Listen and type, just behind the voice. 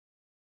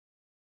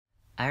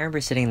I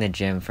remember sitting in the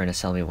gym for an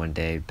assembly one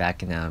day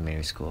back in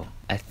elementary school.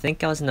 I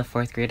think I was in the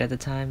 4th grade at the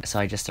time, so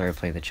I just started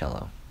playing the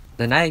cello.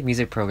 The Nyack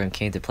music program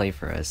came to play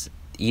for us.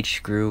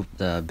 Each group,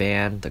 the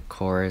band, the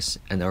chorus,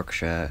 and the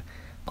orchestra,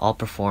 all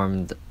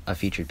performed a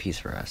featured piece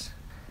for us.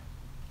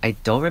 I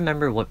don't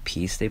remember what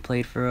piece they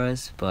played for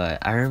us, but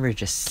I remember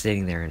just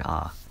sitting there in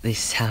awe. They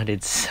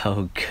sounded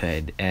so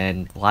good,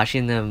 and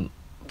watching them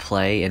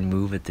play and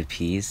move with the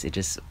piece, it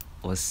just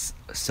was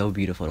so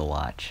beautiful to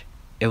watch.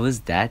 It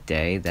was that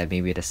day that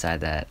made me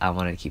decide that I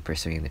wanted to keep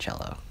pursuing the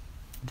cello.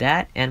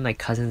 That and my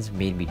cousins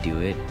made me do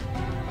it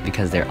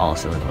because they're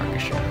also in the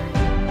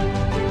orchestra.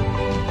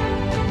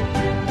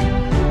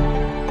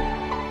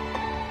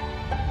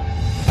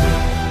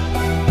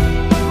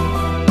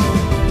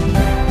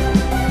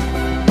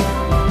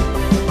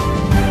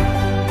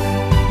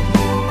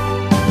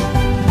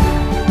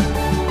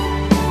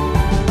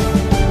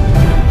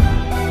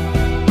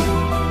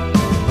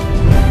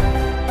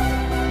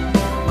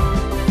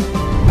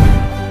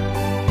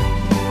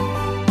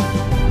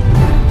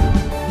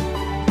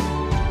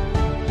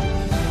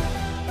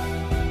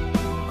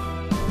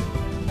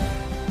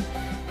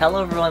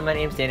 Hello everyone, my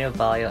name is Daniel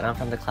Ibalio and I'm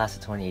from the class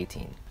of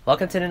 2018.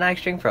 Welcome to the Nyack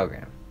String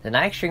Program. The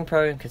Nyack String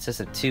Program consists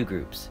of two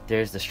groups.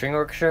 There's the string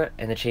orchestra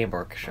and the chamber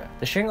orchestra.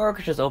 The string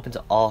orchestra is open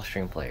to all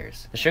string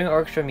players. The string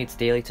orchestra meets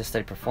daily to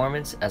study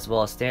performance as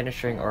well as standard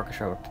string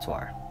orchestra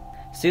repertoire.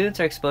 Students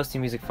are exposed to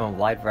music from a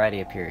wide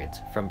variety of periods,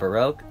 from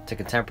Baroque to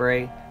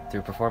contemporary,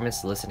 through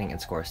performance, listening,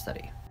 and score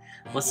study.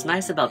 What's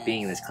nice about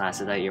being in this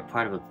class is that you're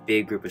part of a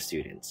big group of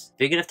students.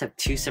 Big enough to have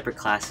two separate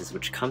classes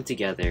which come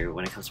together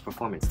when it comes to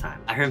performance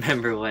time. I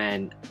remember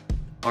when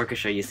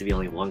orchestra used to be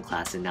only one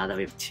class and now that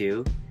we have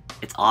two,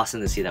 it's awesome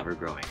to see that we're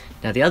growing.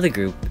 Now the other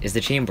group is the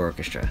chamber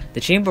orchestra.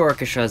 The chamber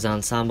orchestra is an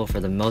ensemble for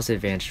the most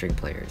advanced string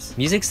players.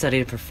 Music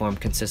studied and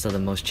performed consists of the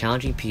most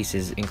challenging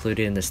pieces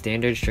included in the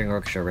standard string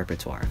orchestra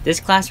repertoire.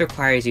 This class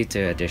requires you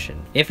to audition.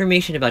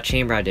 Information about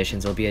chamber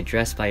auditions will be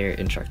addressed by your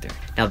instructor.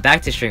 Now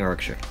back to string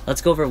orchestra.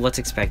 Let's go over what's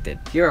expected.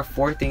 Here are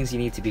 4 things you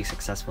need to be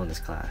successful in this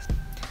class.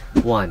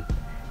 1.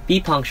 Be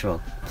punctual.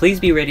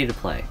 Please be ready to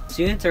play.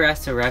 Students are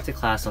asked to arrive to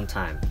class on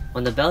time.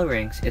 When the bell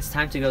rings, it's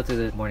time to go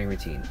through the morning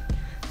routine.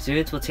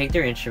 Students will take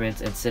their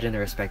instruments and sit in their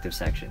respective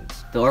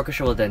sections. The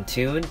orchestra will then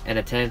tune and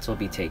attendance will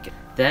be taken.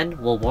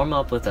 Then we'll warm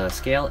up with a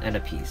scale and a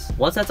piece.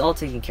 Once that's all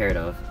taken care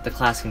of, the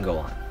class can go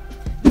on.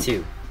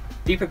 2.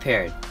 Be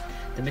prepared.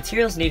 The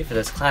materials needed for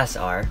this class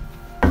are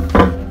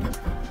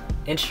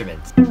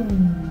instruments.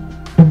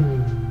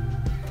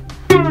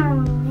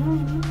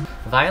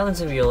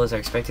 Violins and violas are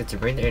expected to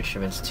bring their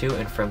instruments to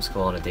and from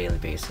school on a daily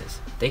basis.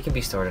 They can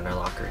be stored in our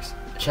lockers.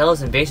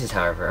 Cellos and basses,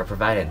 however, are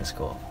provided in the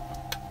school.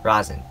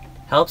 Rosin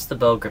helps the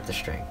bow grip the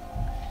string.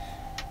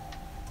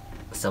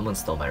 Someone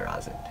stole my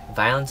rosin.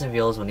 Violins and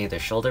violas will need their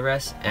shoulder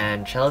rests,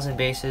 and cellos and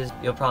basses,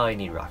 you'll probably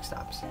need rock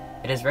stops.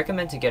 It is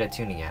recommended to get a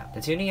tuning app.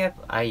 The tuning app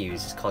I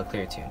use is called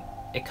ClearTune.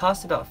 It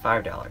costs about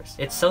 $5.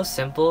 It's so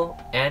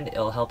simple, and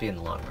it'll help you in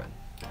the long run.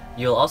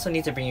 You'll also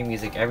need to bring your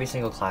music every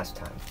single class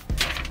time.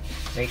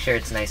 Make sure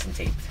it's nice and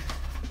taped.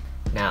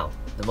 Now,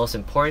 the most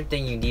important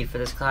thing you need for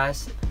this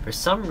class, for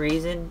some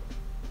reason,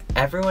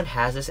 everyone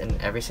has this in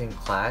every single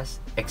class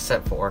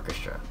except for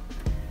orchestra.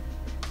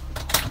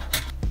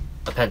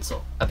 A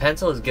pencil. A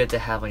pencil is good to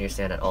have on your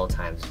stand at all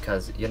times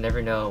because you'll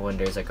never know when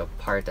there's like a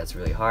part that's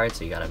really hard,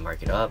 so you gotta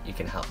mark it up. You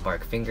can help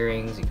mark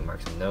fingerings, you can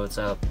mark some notes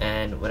up,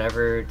 and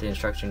whatever the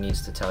instructor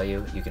needs to tell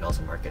you, you can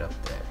also mark it up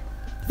there.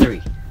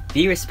 3.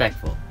 Be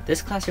respectful.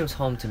 This classroom is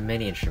home to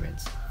many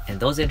instruments, and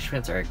those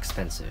instruments are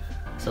expensive.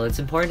 So it's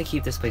important to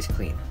keep this place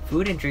clean.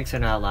 Food and drinks are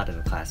not allowed in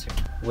the classroom,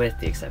 with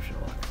the exception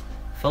of water.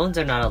 Phones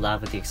are not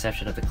allowed with the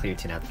exception of the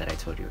ClearTune app that I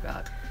told you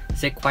about.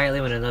 Sit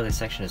quietly when another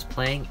section is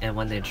playing and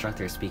when the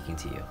instructor is speaking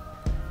to you.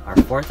 Our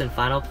 4th and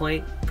final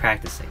point,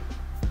 practicing.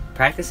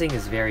 Practicing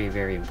is very,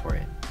 very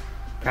important.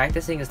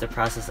 Practicing is the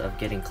process of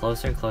getting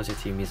closer and closer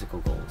to your musical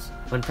goals.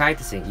 When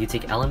practicing, you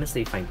take elements that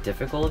you find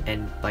difficult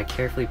and by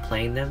carefully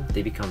playing them,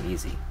 they become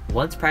easy.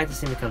 Once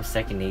practicing becomes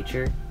second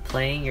nature,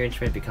 playing your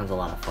instrument becomes a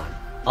lot of fun.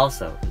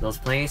 Also, those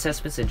playing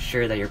assessments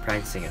ensure that you're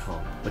practicing at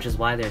home, which is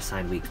why they're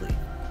assigned weekly.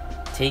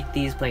 Take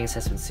these playing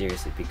assessments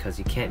seriously because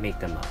you can't make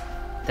them up.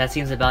 That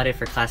seems about it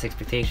for class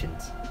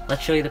expectations.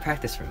 Let's show you the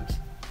practice rooms.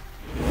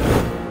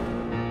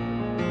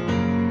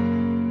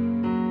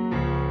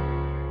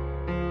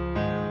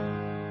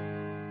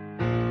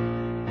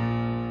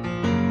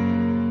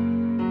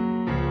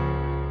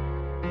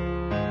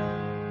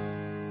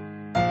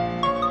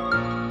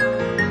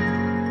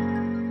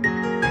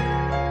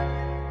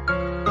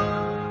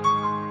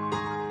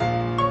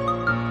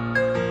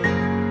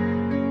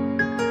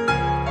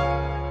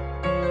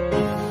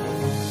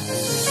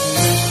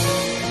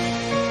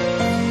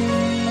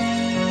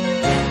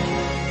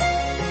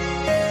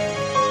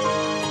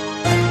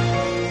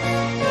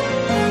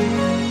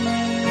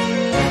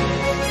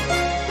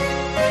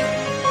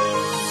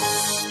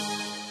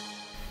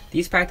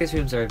 These practice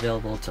rooms are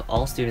available to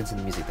all students in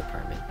the music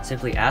department.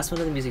 Simply ask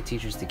one of the music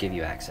teachers to give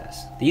you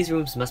access. These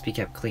rooms must be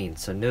kept clean,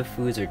 so no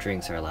foods or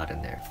drinks are allowed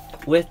in there.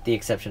 with the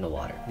exception of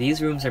water.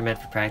 These rooms are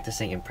meant for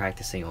practicing and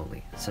practicing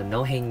only, so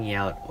no hanging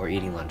out or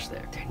eating lunch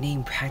there. They're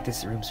named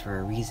practice rooms for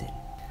a reason.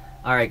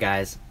 Alright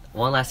guys,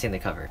 one last thing to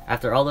cover.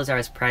 After all those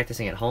hours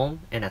practicing at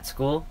home and at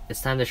school,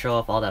 it's time to show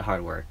off all that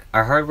hard work.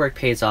 Our hard work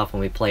pays off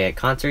when we play at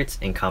concerts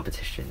and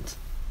competitions.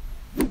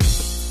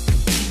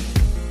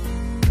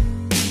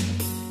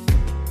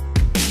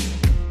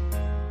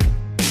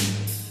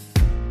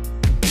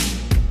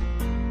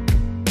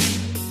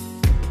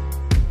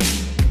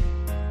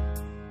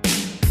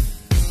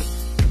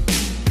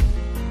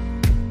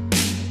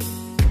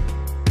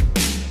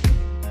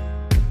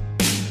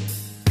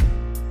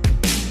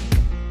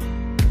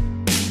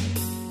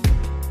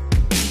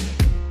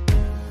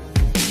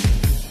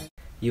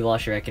 You all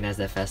should recognize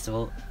that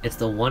festival. It's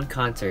the one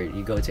concert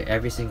you go to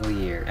every single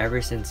year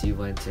ever since you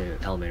went to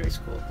elementary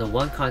school. The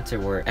one concert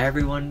where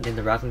everyone in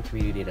the Rockland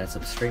community that's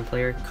a string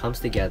player comes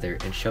together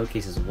and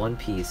showcases one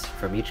piece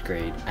from each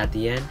grade. At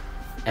the end,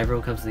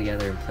 everyone comes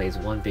together and plays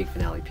one big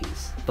finale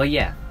piece. But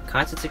yeah,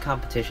 concerts and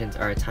competitions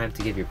are a time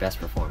to give your best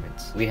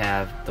performance. We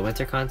have the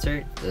winter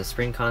concert, the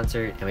spring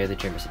concert, and we have the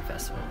Jimerson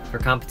Festival. For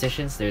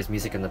competitions, there's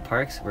music in the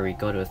parks, where we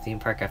go to a theme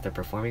park after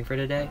performing for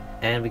the day.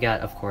 And we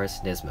got, of course,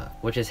 NYSSMA,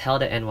 which is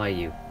held at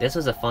NYU. This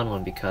was a fun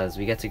one because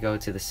we get to go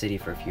to the city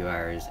for a few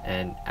hours,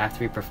 and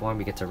after we perform,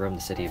 we get to roam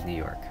the city of New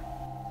York.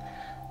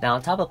 Now,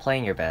 on top of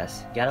playing your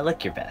best, you gotta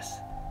look your best.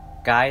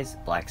 Guys,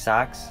 black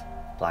socks,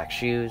 black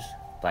shoes,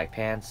 black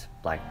pants,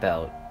 black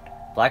belt,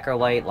 black or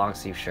white long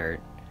sleeve shirt,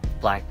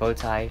 black bow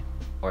tie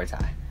or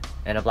tie,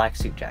 and a black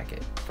suit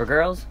jacket. For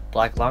girls,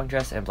 black long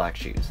dress and black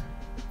shoes.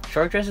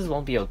 Short dresses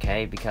won't be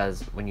okay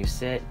because when you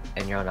sit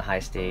and you're on a high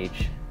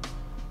stage,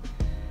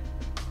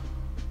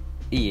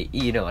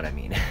 you know what I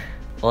mean.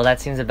 Well,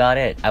 that seems about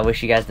it. I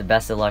wish you guys the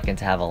best of luck and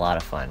to have a lot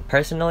of fun.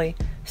 Personally,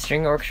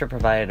 string orchestra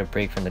provided a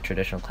break from the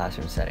traditional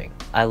classroom setting.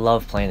 I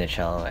love playing the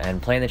cello,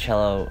 and playing the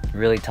cello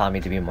really taught me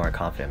to be more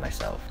confident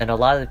myself. And a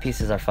lot of the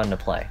pieces are fun to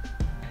play.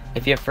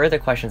 If you have further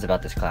questions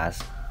about this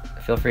class,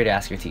 feel free to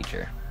ask your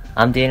teacher.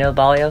 I'm Daniel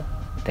Ibalio.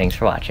 Thanks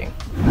for watching.